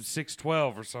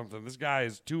 6'12" or something. This guy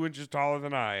is 2 inches taller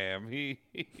than I am.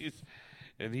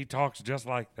 And he talks just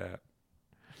like that.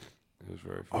 It was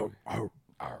very funny.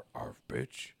 Arf,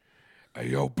 bitch. Hey,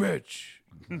 yo, bitch.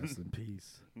 Rest in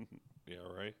peace. Yeah,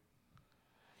 right?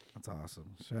 That's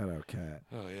awesome. Shout out Cat.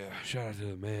 Oh, yeah. Shout out to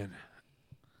the man.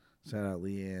 Shout out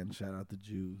Leanne. Shout out the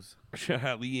Jews. Shout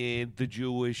out Leanne, the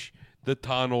Jewish, the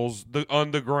tunnels, the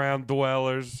underground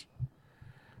dwellers.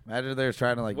 Imagine they're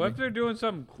trying to like. What if they're doing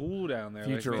something cool down there?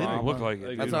 Futurama. Didn't look like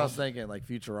it. That's what I was thinking. Like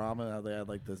Futurama, how they had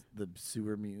like the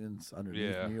sewer mutants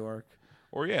underneath New York.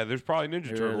 Or yeah, there's probably Ninja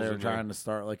Turtles. They're in trying there. to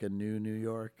start like a new New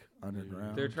York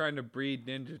underground. They're trying to breed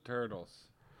Ninja Turtles.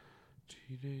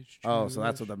 Teenage Oh, so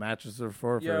that's what the mattresses are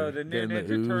for? Yo, for the getting Ninja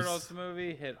ooze? Turtles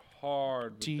movie hit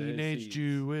hard. With Teenage the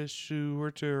Jewish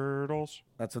sewer turtles.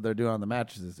 That's what they're doing on the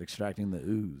mattresses, extracting the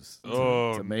ooze.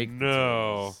 To make the no.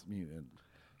 Turtles mutant.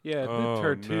 Yeah, the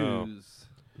Turtles.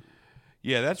 No.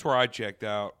 Yeah, that's where I checked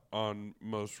out on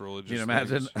most religious. Can you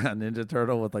imagine things. a Ninja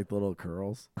Turtle with like little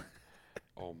curls?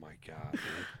 Oh my god! Dude.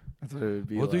 That's what it would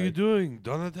be. What like. are you doing,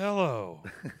 Donatello?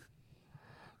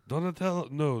 Donatello?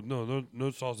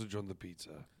 No sausage on the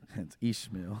pizza. It's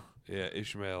Ishmael. Yeah,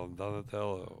 Ishmael and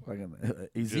Donatello. Fucking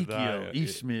Ezekiel, Jediah.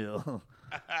 Ishmael,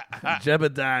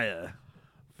 Jebediah.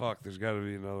 Fuck, there's got to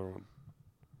be another one.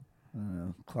 I don't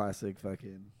know. Classic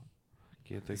fucking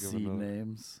Can't think of seed another.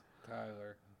 names.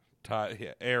 Tyler.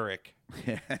 Yeah, Eric.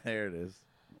 Yeah, there it is.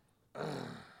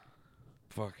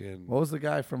 Fucking. What was the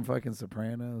guy from fucking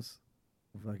Sopranos?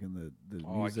 Fucking the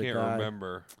Oh, I music can't guy.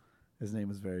 remember. His name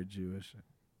was very Jewish.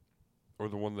 Or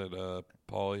the one that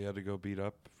Paulie had to go beat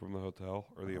up from the hotel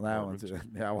or the That one apartment. too.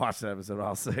 Yeah, I watched that episode.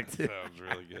 All sick. Too. Sounds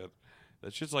really good.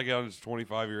 That shit's like on its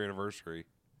 25-year anniversary.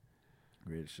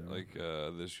 Great show. Like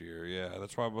this year, yeah.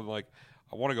 That's why I'm like,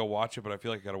 I want to go watch it, but I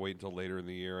feel like I gotta wait until later in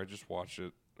the year. I just watched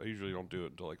it. I usually don't do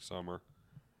it until like summer.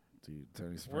 Dude,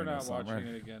 Tony We're Soprano not summer. watching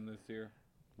it again this year.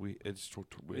 It's It's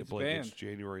Blake, it's banned.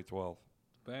 January 12th.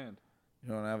 Banned. You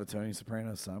don't have a Tony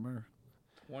Soprano summer?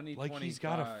 2025. Like he's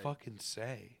got to fucking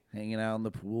say. Hanging out in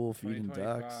the pool, feeding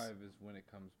 2025 ducks. is when it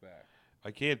comes back. I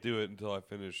can't do it until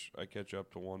I catch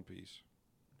up to One Piece.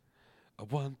 A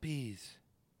One Piece.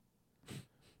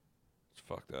 It's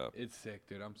fucked up. It's sick,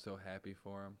 dude. I'm so happy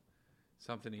for him.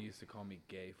 Something he used to call me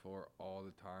gay for all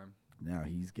the time. Now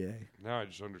he's gay. Now I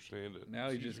just understand it.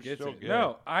 Now he He's just gets still it. gay.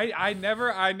 No, I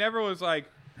never was like,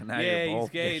 And now yeah, you're he's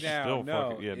both gay It's now. still No,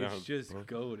 fucking- yeah, now it's it's just both.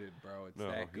 goaded, bro. It's No,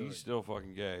 that good. he's still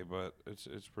fucking gay, but it's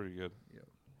pretty good. Yep.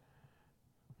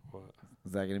 What?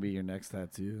 Is that gonna be your next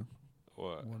tattoo?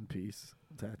 What? One Piece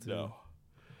tattoo. No.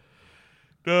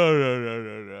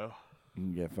 No. You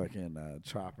can get fucking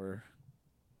Chopper.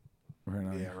 Right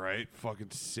on Yeah, your- right.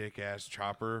 Fucking sick ass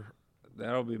chopper.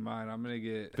 That'll be mine. I'm gonna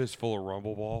get. Fistful of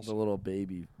rumble balls. The little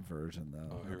baby version though,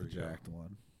 Oh, not here the we go. jacked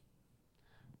one.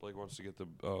 Blake wants to get the.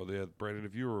 Oh, yeah, Brandon.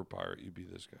 If you were a pirate, you'd be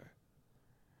this guy.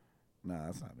 Nah,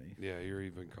 that's not me. Yeah, you're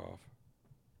Ivankov.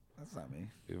 That's not me.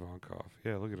 Ivankov.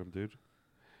 Yeah, look at him, dude.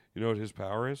 You know what his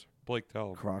power is? Blake, tell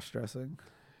him. Cross dressing.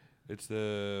 It's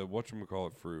the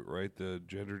whatchamacallit fruit, right? The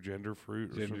gender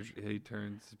fruit. Or some shit. He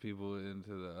turns people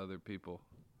into the other people.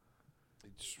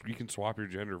 He can swap your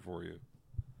gender for you.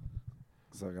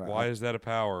 So Why is that a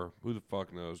power? Who the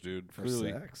fuck knows, dude? for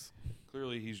sex?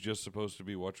 Clearly, he's just supposed to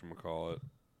be whatchamacallit.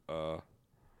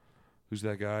 Who's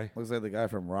that guy? Looks like the guy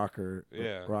from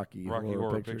Yeah, Rocky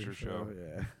Horror Picture Show.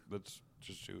 Yeah. That's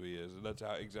just who he is, and that's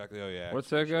how exactly how he acts. What's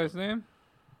that guy's name?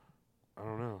 I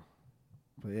don't know.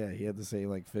 But yeah, he had the same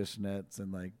like fishnets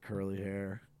and like curly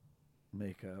hair,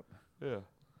 makeup. Yeah.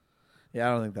 Yeah,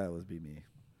 I don't think that would be me.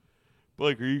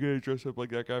 Blake, are you gonna dress up like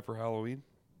that guy for Halloween?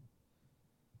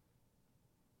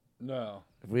 No.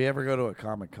 If we ever go to a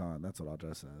Comic-Con, that's what I'll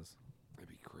dress as. That'd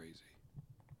be crazy.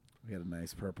 We got a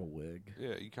nice purple wig,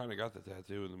 Yeah, you kind of got the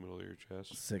tattoo in the middle of your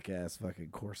chest. sick ass fucking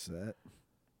corset.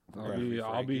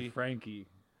 I'll be Frankie.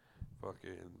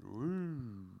 Fucking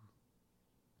woo.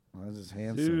 Why is his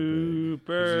hand so big?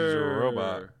 Super. 'Cause he's a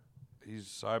robot. He's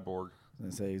a cyborg. I was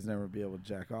gonna say he's never be able to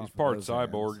jack off. He's with part those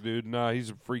cyborg, hands. dude. Nah, he's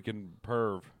a freaking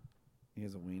perv. He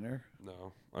has a wiener?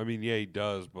 No. I mean, yeah, he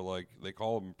does, but, like, they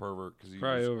call him a pervert because he's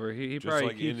Probably over. He just, probably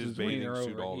like, keeps in his wiener bathing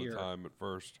suit over all here. the time at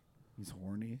first. He's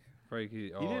horny? Probably He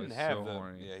didn't he's have so the...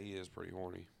 horny. Yeah, he is pretty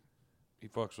horny. He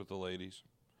fucks with the ladies.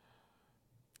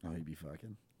 Oh, he'd be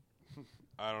fucking.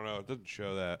 I don't know. It doesn't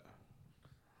show that.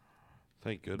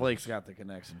 Thank goodness. Blake's got the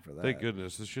connection for that. Thank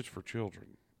goodness. This shit's for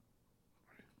children.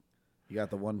 You got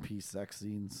the One Piece sex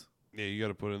scenes. Yeah, you got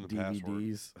to put in the password.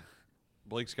 DVDs.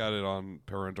 Blake's got it on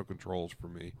parental controls for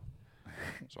me,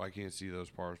 so I can't see those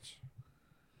parts.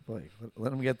 Blake,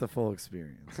 let him get the full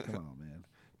experience. Come on, man.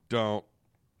 Don't.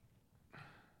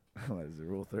 What is it,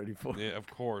 Rule 34? Yeah, of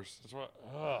course. That's what.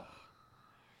 Ugh.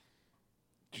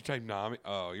 Did you type Nami?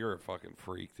 Oh, you're a fucking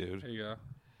freak, dude. There you go.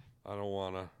 I don't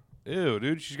want to. Ew,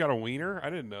 dude, she's got a wiener?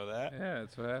 I didn't know that. Yeah,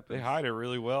 that's what happens. They hide it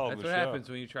really well That's in the what show. happens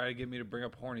when you try to get me to bring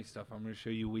up horny stuff. I'm going to show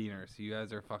you wieners. You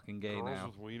guys are fucking gay Girls now.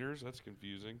 with wieners? That's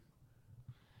confusing.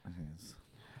 Yes.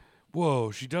 Whoa,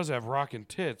 she does have rockin'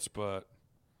 tits, but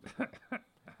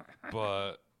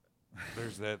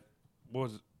there's that.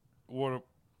 What's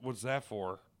that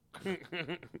for? This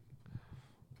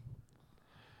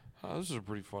is a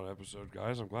pretty fun episode,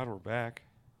 guys. I'm glad we're back.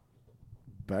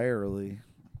 Barely.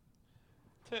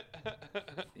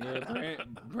 Yeah,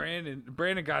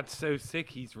 Brandon got so sick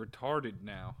he's retarded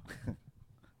now.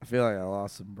 I feel like I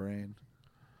lost some brain.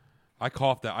 I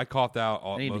coughed out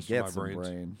I need most to get of my some brains.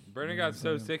 brain. Brandon got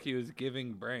so sick he was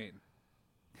giving brain.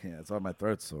 Yeah, that's why my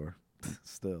throat's sore.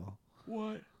 Still.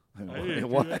 What? I I didn't do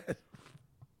what? that.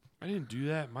 I didn't do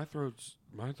that. My throat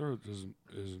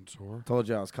isn't sore. Told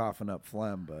you I was coughing up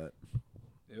phlegm, but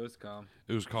It was calm.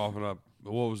 It was coughing up.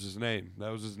 What was his name?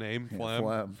 That was his name? yeah, Phlegm?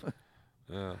 phlegm.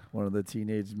 Yeah. One of the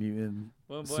Teenage Mutant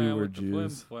Flim flam sewer with the flim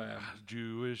Jews. flam.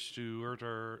 Jewish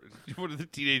sewer one of the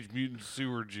Teenage Mutant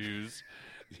Sewer Jews.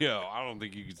 Yo, I don't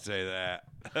think you could say that.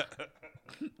 I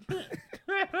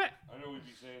know we'd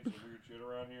be saying some weird shit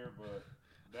around here, but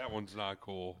that one's not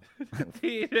cool.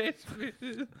 Teenage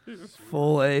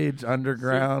Full age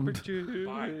underground Super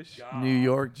Jewish. New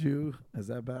York Jew. Is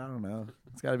that bad? I don't know.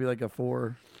 It's got to be like a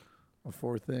four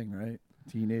thing, right?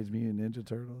 Teenage Mutant Ninja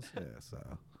Turtles. Yeah, so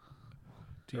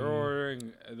They're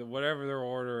ordering whatever they're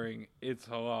ordering. It's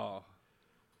halal.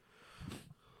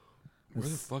 Where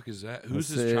the fuck is that? Who's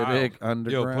this Acidic child?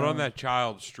 Yo, put on underground. that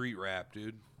child street rap,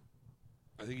 dude.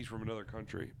 I think he's from another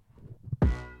country.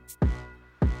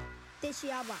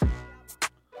 oh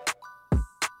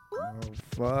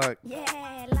fuck.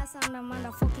 Yeah, last on the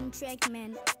motherfucking track,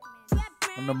 man.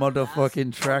 On the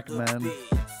motherfucking track, man.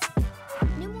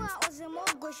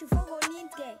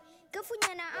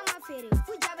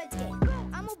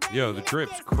 Yo, the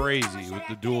drip's crazy with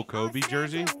the dual Kobe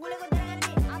jersey.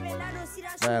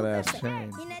 Badass chain.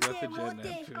 Got the Jet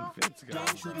Neptune fits going.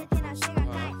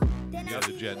 You got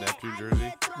the Jet Neptune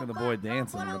jersey. And the boy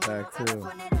dancing in the back too.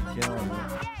 Killing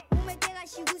it.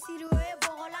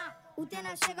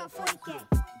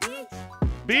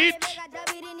 Beach!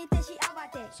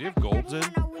 Does he have golds in?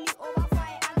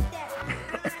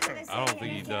 I don't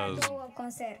think he does.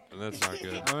 And that's not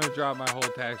good. I'm going to drop my whole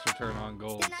tax return on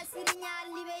gold.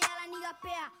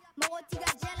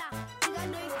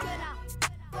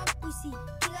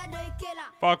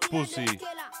 Fuck pussy.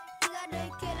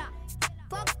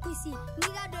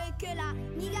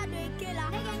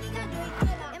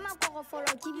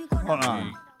 Hold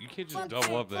on. You can't just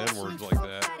double up the N-words like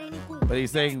that. But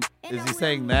is he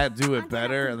saying that do it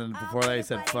better? And then before that he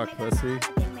said fuck pussy?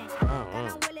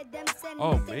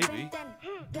 Oh, maybe.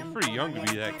 He's pretty young to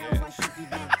be that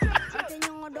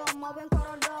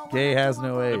gay. Gay has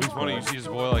no age. It'd be funny, you see this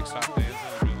boy like stop dancing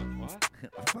and be like, what?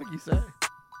 What the fuck you say?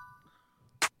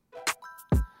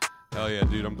 Hell yeah,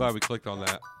 dude. I'm glad we clicked on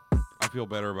that. I feel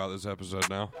better about this episode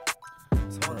now.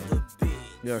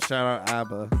 Yo, shout out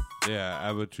ABBA. Yeah,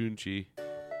 Abba Tunchi.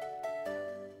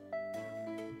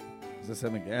 Is this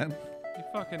him again? You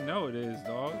fucking know it is,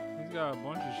 dog. He's got a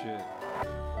bunch of shit.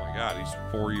 Oh my god, he's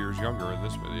 4 years younger in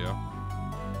this video.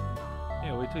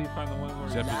 Yeah, wait till you find the one where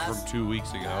Except it's from 2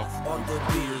 weeks ago.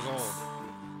 2 years old.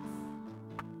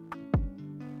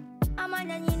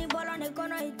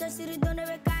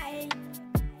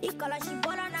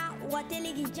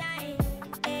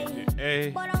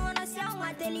 Hey. Find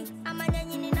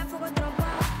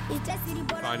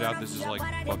out this is like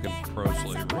fucking pro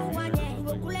slavery.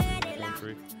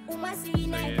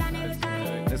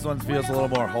 This one feels a little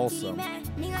more wholesome.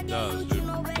 It does, dude.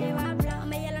 Look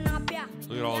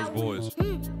at all those boys.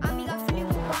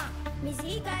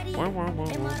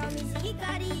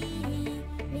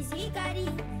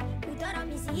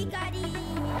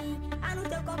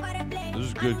 This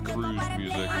is good cruise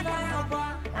music.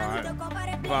 Alright.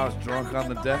 If I was drunk on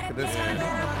the deck of this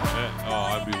Oh,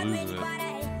 I'd be losing it.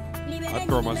 I'd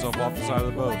throw myself off the side of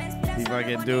the boat. he's not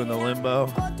getting doing the limbo.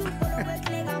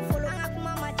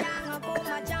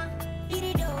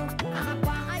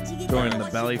 During the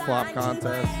belly flop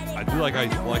contest. I do like how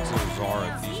he's flexing his czar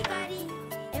at the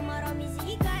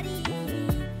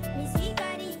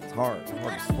It's hard.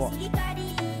 Hard as fuck.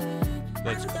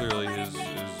 That's clearly his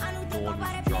the one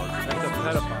who's in charge. That's a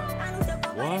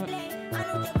pedophile. What?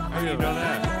 How do you know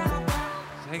that?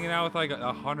 He's hanging out with like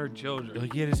 100 children.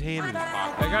 Like he had his hand in his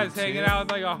pocket. That guy's hanging out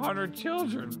with like 100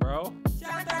 children, bro.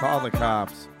 Call the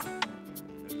cops.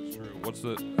 It's true. What's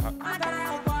the?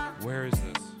 Where is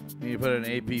this? You need to put an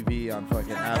APV on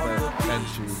fucking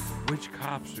Tmsj. Which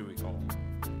cops do we call?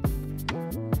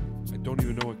 I don't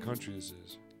even know what country this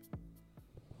is.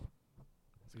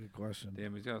 That's a good question.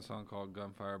 Damn, he's got a song called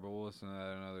Gunfire, but we'll listen to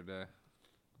that another day.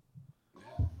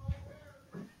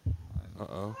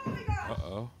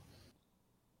 Uh-oh.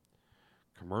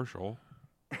 Commercial.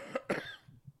 What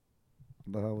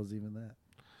the hell was even that?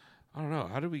 I don't know.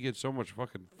 How did we get so much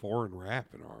fucking foreign rap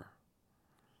in our...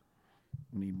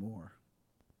 We need more.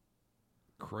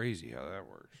 Crazy how that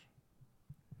works.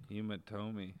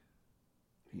 Hematome.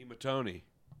 Hematoni.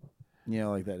 You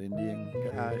know, like that Indian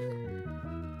guy.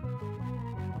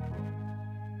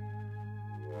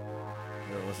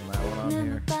 Listen to that one on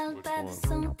here.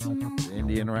 The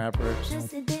Indian rapper. I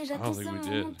don't think we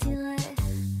did.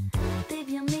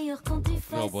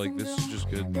 No, Blake, this is just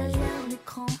good music.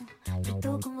 I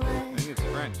think it's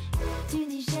French.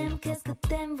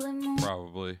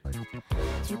 Probably.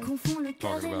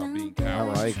 Talking about being I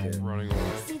cowards, like it. running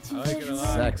away. I like it a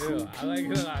lot Sexy. too. I like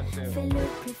it a lot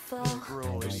too.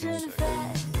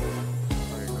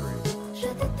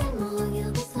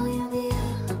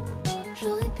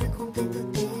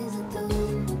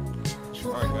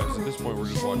 Alright, guys, at this point, we're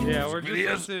just watching Yeah, music we're just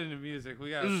videos. listening to music. We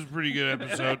got. This is a pretty good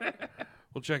episode.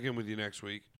 We'll check in with you next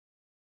week.